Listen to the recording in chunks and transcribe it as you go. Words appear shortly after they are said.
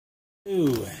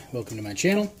Hello, welcome to my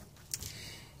channel.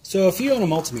 So if you own a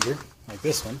multimeter like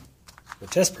this one, with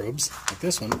test probes like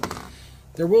this one,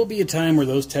 there will be a time where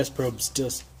those test probes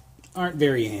just aren't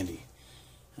very handy.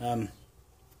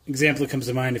 Example that comes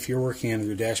to mind if you're working on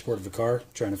the dashboard of a car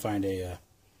trying to find a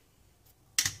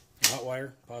hot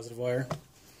wire, positive wire.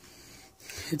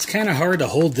 It's kind of hard to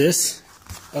hold this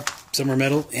up somewhere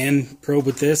metal and probe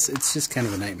with this. It's just kind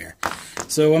of a nightmare.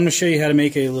 So I'm going to show you how to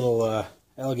make a little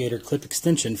Alligator clip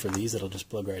extension for these that'll just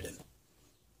plug right in.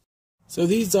 So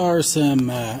these are some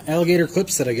Alligator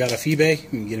clips that I got off eBay. You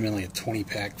can get them in like a 20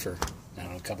 pack for, I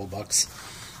don't know, a couple bucks.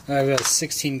 I've got a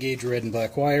 16 gauge red and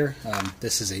black wire.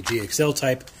 This is a GXL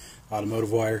type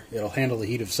automotive wire. It'll handle the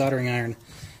heat of soldering iron,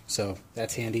 so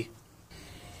that's handy.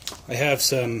 I have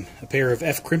a pair of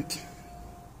F crimp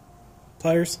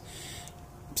pliers.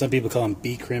 Some people call them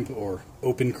B crimp or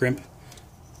open crimp.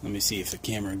 Let me see if the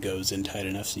camera goes in tight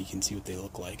enough so you can see what they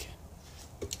look like.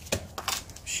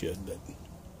 Should, but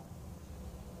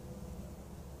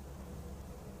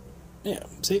yeah,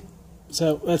 see?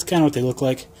 So that's kind of what they look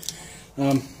like.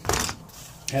 I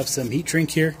have some heat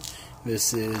shrink here.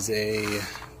 This is a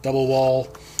double wall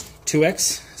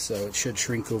 2X, so it should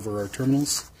shrink over our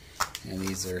terminals. And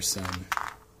these are some,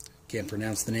 can't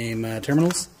pronounce the name,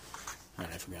 terminals. I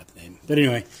forgot the name. But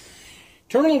anyway,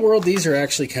 Terminal World, these are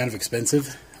actually kind of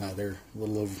expensive. They're a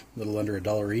little under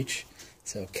 $1 each.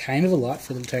 So kind of a lot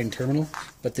for a little tiny terminal,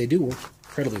 but they do work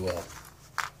incredibly well.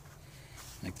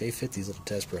 Like they fit these little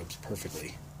test probes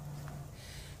perfectly.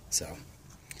 So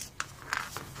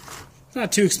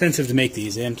not too expensive to make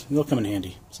these, and they'll come in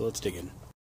handy. So let's dig in.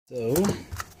 So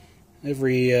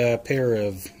every pair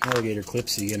of Alligator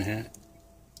clips you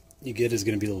get is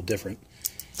going to be a little different.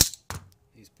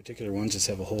 These particular ones just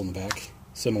have a hole in the back.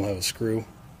 Some will have a screw.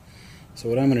 So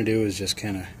what I'm going to do is just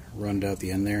kind of round out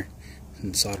the end there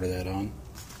and solder that on.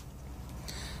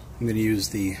 I'm going to use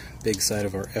the big side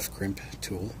of our F crimp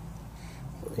tool,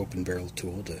 or open barrel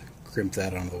tool, to crimp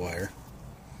that onto the wire.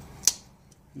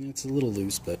 And it's a little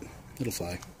loose, but it'll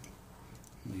fly.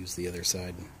 I'll use the other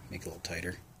side and make it a little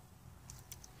tighter.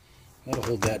 That'll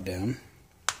hold that down.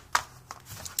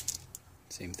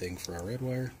 Same thing for our red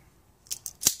wire.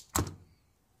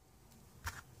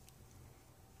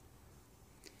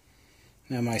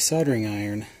 Now my soldering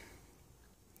iron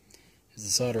is the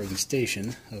soldering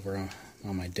station over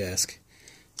on my desk.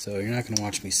 So you're not going to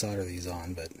watch me solder these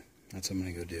on, but that's what I'm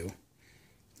going to go do.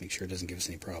 Make sure it doesn't give us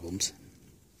any problems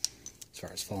as far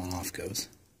as falling off goes.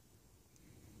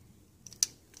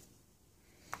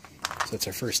 So that's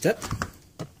our first step.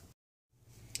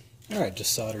 Alright,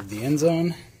 just soldered the ends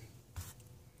on.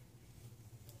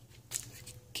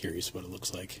 Curious what it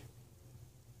looks like.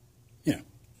 You know,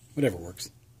 whatever works.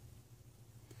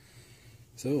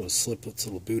 So we'll slip its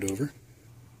little boot over.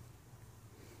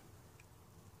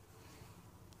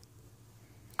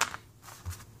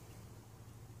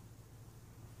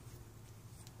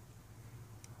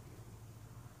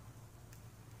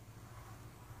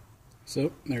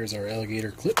 So there's our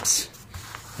Alligator clips.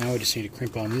 Now we just need to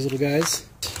crimp on these little guys.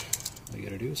 All you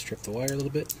gotta do is strip the wire a little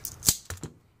bit.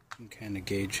 You can kind of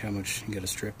gauge how much you gotta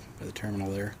strip by the terminal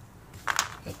there.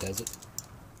 That does it.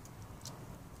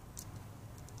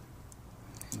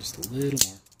 And just a little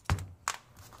more.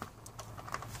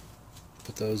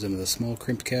 Put those into the small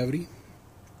crimp cavity.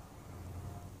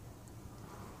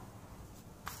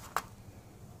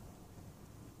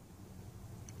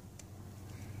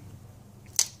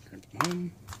 Crimp them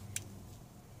home.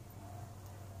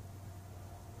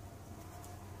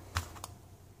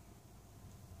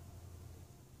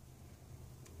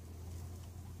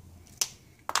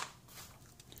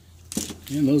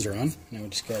 And those are on. Now we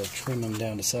just gotta trim them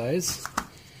down to size.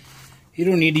 You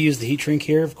don't need to use the heat shrink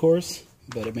here, of course,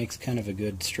 but it makes kind of a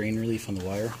good strain relief on the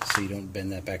wire, so you don't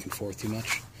bend that back and forth too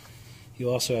much. You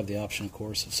also have the option, of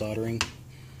course, of soldering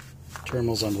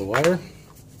terminals onto the wire.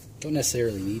 Don't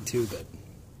necessarily need to, but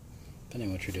depending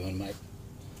on what you're doing, might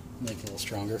make it a little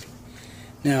stronger.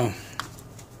 Now,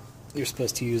 you're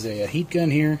supposed to use a heat gun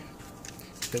here.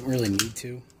 You don't really need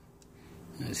to.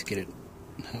 I just get it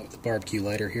out with the barbecue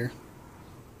lighter here.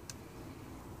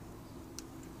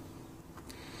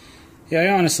 Yeah,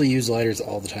 I honestly use lighters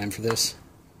all the time for this.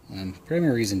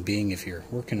 Primary reason being if you're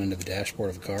working under the dashboard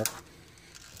of a car,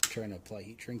 trying to apply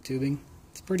heat shrink tubing,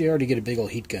 it's pretty hard to get a big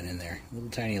old heat gun in there. A little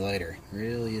tiny lighter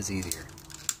really is easier.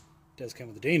 It does come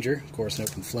with a danger, of course, an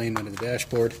open flame under the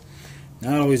dashboard.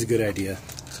 Not always a good idea,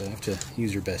 so you have to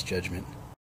use your best judgment.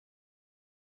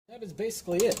 That is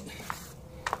basically it.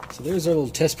 So there's our little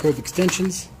test probe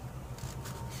extensions.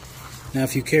 Now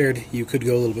if you cared, you could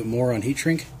go a little bit more on heat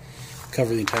shrink,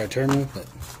 cover the entire terminal, but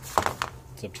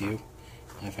it's up to you.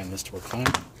 I find this to work fine.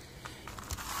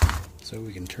 So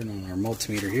we can turn on our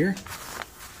multimeter here.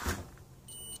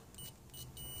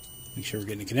 Make sure we're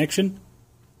getting a connection.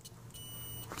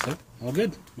 So, all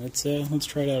good. Let's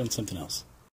try it out on something else.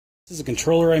 This is a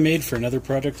controller I made for another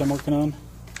project I'm working on.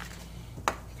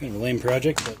 Kind of a lame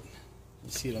project, but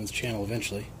you'll see it on this channel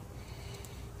eventually.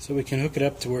 So we can hook it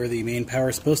up to where the main power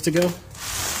is supposed to go.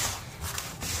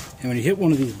 And when you hit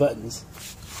one of these buttons,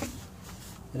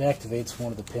 it activates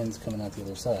one of the pins coming out the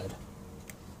other side.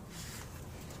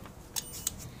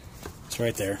 It's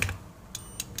right there.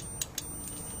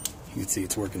 You can see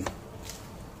it's working.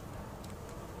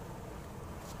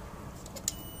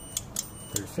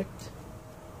 Perfect.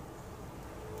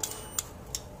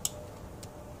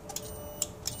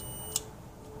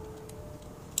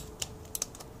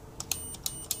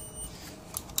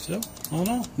 So, all in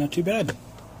all, not too bad.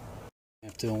 You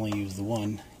have to only use the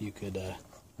one. You could,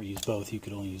 or use both. You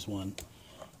could only use one.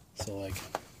 So, like,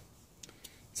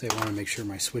 say I want to make sure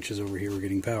my switches over here are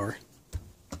getting power.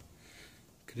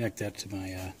 Connect that to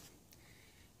my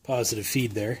positive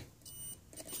feed there.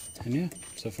 And yeah,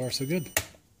 so far so good.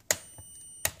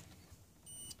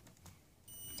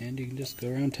 And you can just go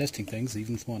around testing things,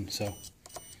 even with one. So,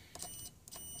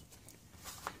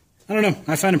 I don't know.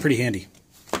 I find them pretty handy.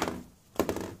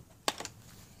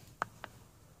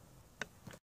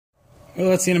 Well,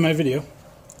 that's the end of my video.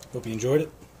 Hope you enjoyed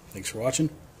it. Thanks for watching.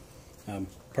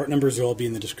 Part numbers will all be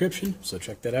in the description, so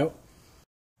check that out.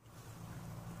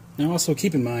 Now also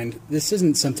keep in mind, this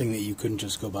isn't something that you couldn't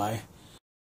just go buy.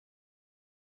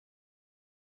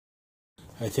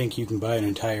 I think you can buy an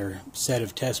entire set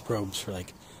of test probes for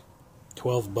like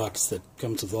 $12 that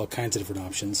comes with all kinds of different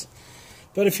options.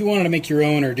 But if you wanted to make your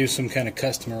own or do some kind of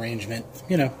custom arrangement,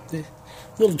 you know, the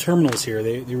little terminals here,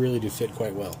 they really do fit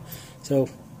quite well. So,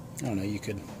 I don't know, you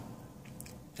could,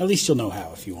 at least you'll know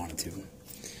how if you wanted to.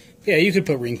 Yeah, you could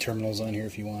put ring terminals on here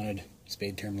if you wanted,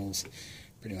 spade terminals,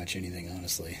 pretty much anything,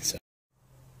 honestly. So,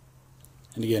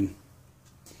 and again,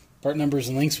 part numbers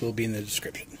and links will be in the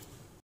description.